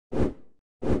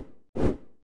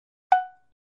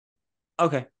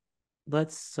Okay,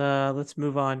 let's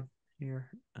move on here.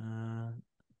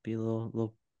 Be a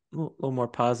little more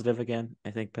positive again.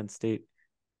 I think Penn State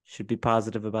should be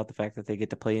positive about the fact that they get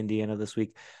to play Indiana this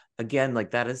week. Again, like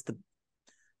that's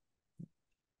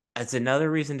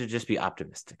another reason to just be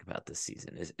optimistic about this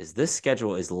season. Is this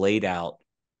schedule is laid out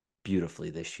beautifully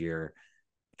this year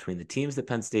between the teams that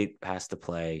Penn State has to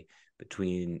play,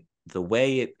 between the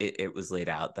way it was laid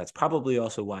out. That's probably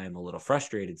also why I'm a little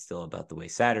frustrated still about the way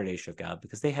Saturday shook out,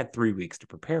 because they had 3 weeks to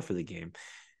prepare for the game.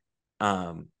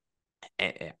 Um,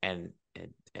 and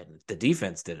the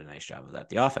defense did a nice job of that.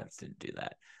 The offense didn't do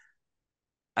that.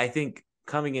 I think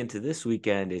coming into this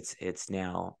weekend, it's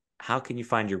now, how can you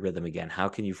find your rhythm again? How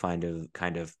can you find a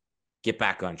kind of get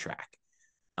back on track?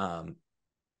 Um,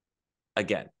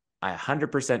 Again, I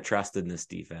 100% trust in this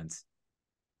defense.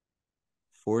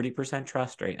 40%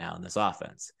 trust right now in this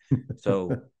offense.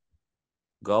 So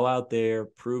go out there,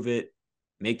 prove it,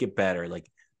 make it better. Like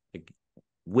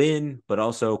win, but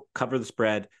also cover the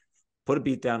spread, put a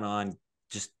beat down on,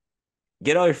 just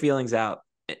get all your feelings out,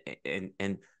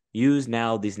 and use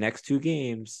now these next 2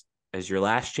 games as your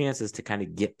last chances to kind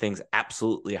of get things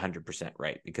absolutely 100%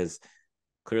 right, because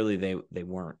clearly they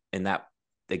weren't. And that,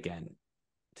 again,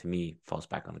 to me, falls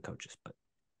back on the coaches, but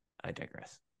I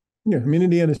digress. Yeah, I mean,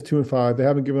 Indiana's 2-5. They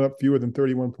haven't given up fewer than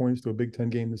 31 points to a Big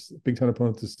Ten game, this Big Ten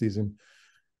opponent this season.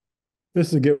 This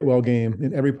is a get well game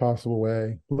in every possible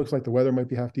way. It looks like the weather might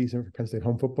be half decent for Penn State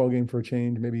home football game for a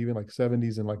change, maybe even like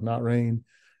 70s and like not rain.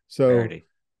 So Rarity.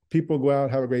 people go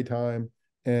out, have a great time,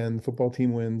 and the football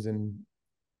team wins and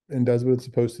does what it's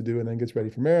supposed to do, and then gets ready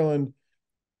for Maryland.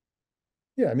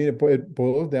 Yeah, I mean, it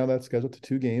boils down that schedule to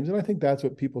 2 games, and I think that's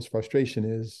what people's frustration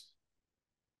is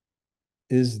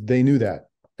they knew that.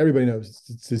 Everybody knows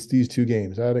it's these 2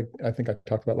 games. I think I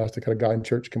talked about last week. I had a guy in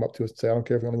church come up to us and say, I don't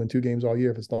care if we only win 2 games all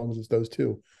year, if as long as it's those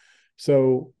 2.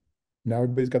 So now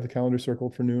everybody's got the calendar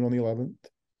circled for noon on the 11th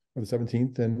or the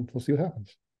 17th, and we'll see what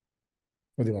happens.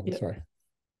 Or the 11th, Yeah. sorry.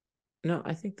 No,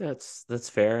 I think that's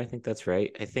fair. I think that's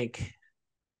right. I think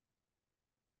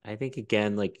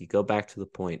again, like, you go back to the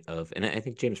point of, and I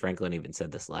think James Franklin even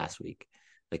said this last week,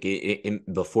 like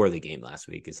before the game last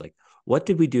week, is like, what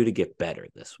did we do to get better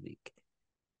this week?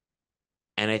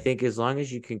 And I think as long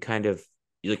as you can kind of,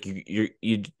 like,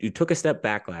 you took a step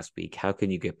back last week, how can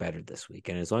you get better this week?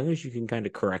 And as long as you can kind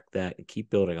of correct that and keep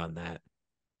building on that,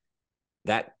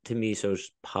 that to me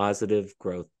shows positive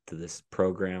growth to this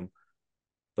program.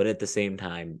 But at the same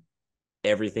time,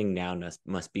 everything now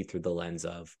must be through the lens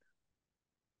of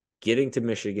getting to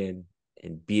Michigan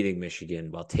and beating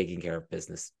Michigan while taking care of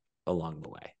business along the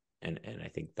way. And I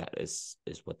think that is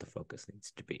what the focus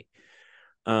needs to be.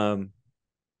 Um,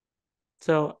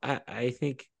 so I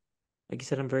think, like you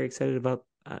said, I'm very excited about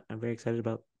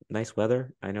nice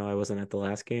weather. I know I wasn't at the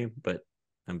last game, but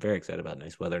I'm very excited about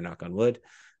nice weather. Knock on wood.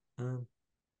 Um,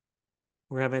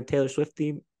 we're having a Taylor Swift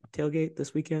theme tailgate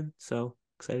this weekend, so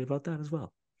excited about that as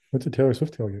well. What's a Taylor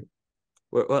Swift tailgate?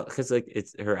 Well, because like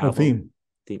it's her Oh, album,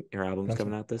 theme. her album's Gotcha.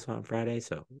 coming out this on Friday,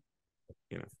 so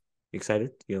you know, you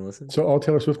excited? You gonna listen? So all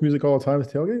Taylor Swift music all the time is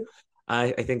tailgate?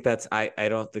 I think I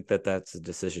don't think that's a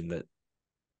decision that,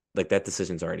 like, that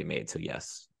decision's already made. So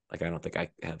yes, like, I don't think I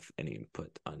have any input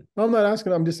on. No, I'm not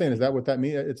asking. I'm just saying, is that what that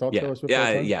means? It's all Yeah, Taylor Swift all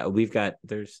yeah, the time? yeah. We've got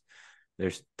there's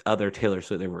other Taylor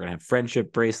Swift. We're gonna have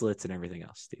friendship bracelets and everything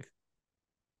else. Steve, you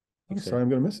I'm excited? sorry, I'm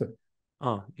going to miss it.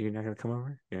 Oh, you're not gonna come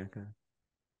over? Yeah,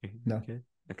 you No. good?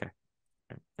 Okay,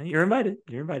 all right. You're invited.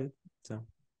 You're invited. So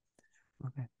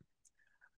okay.